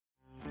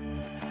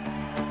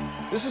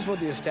This is what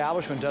the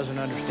establishment doesn't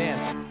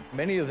understand.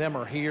 Many of them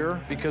are here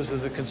because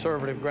of the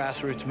conservative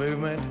grassroots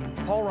movement.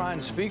 Paul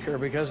Ryan's speaker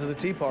because of the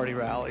Tea Party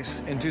rallies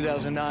in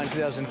 2009,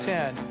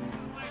 2010.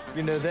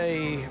 You know,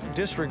 they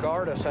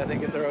disregard us, I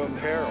think, at their own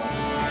peril.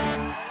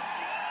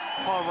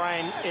 Paul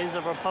Ryan is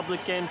a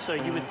Republican, so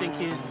you would think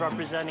he's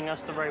representing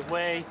us the right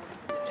way.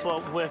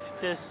 But with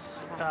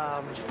this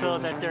bill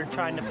that they're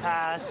trying to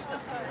pass,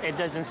 it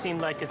doesn't seem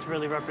like it's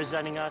really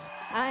representing us.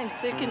 I'm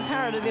sick and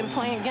tired of them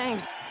playing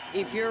games.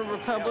 If you're a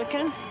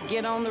Republican,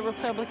 get on the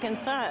Republican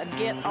side.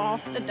 Get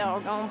off the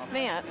doggone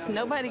fence.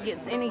 Nobody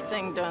gets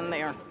anything done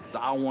there.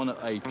 I want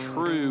a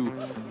true,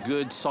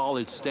 good,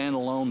 solid,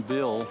 standalone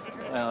bill,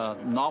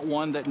 not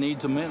one that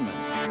needs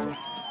amendments.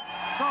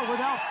 So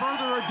without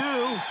further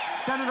ado,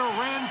 Senator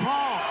Rand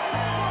Paul.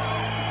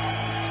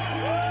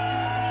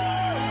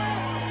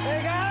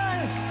 Hey,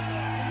 guys!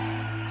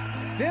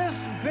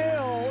 This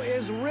bill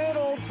is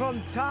riddled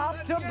from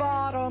top to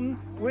bottom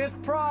with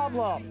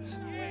problems.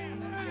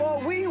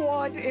 What we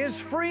want is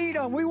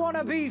freedom. We want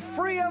to be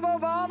free of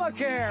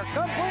Obamacare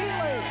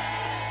completely.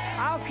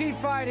 I'll keep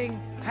fighting.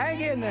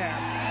 Hang in there.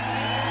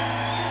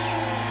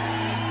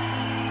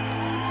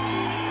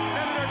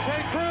 Senator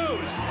Ted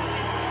Cruz.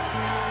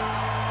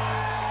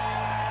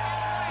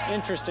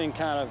 Interesting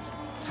kind of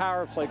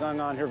power play going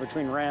on here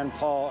between Rand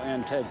Paul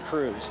and Ted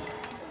Cruz.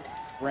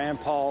 Rand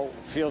Paul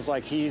feels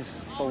like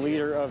he's the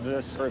leader of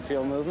this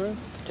repeal movement.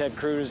 Ted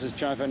Cruz is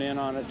jumping in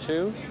on it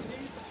too.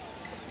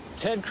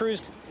 Ted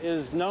Cruz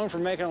is known for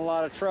making a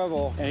lot of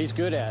trouble, and he's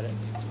good at it.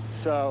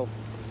 So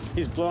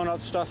he's blown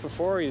up stuff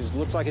before.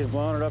 Looks like he's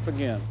blowing it up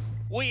again.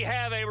 We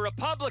have a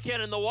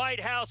Republican in the White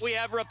House. We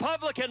have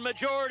Republican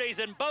majorities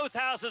in both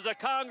houses of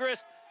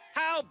Congress.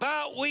 How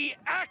about we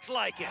act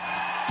like it?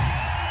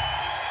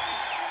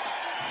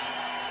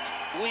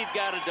 We've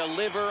got to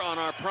deliver on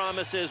our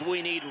promises.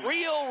 We need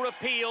real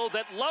repeal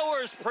that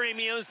lowers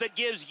premiums, that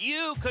gives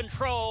you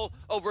control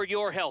over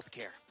your health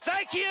care.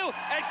 Thank you,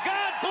 and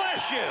God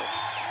bless you.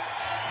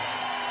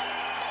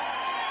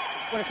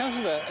 When it comes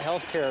to the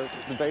healthcare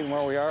debate and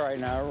where we are right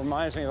now, it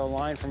reminds me of a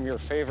line from your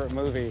favorite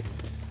movie,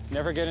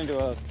 never get into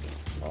a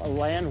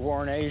land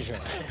war in Asia.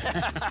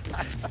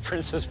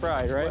 Princess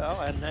Bride, right?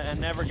 Well, and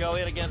never go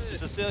in against a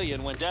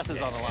Sicilian when death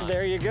is on the line.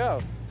 There you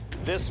go.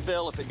 This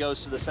bill, if it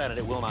goes to the Senate,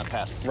 it will not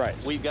pass the Senate.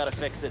 Right. We've got to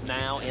fix it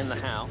now in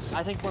the House.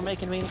 I think we're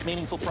making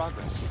meaningful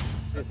progress.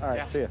 All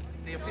right, see ya.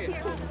 See ya.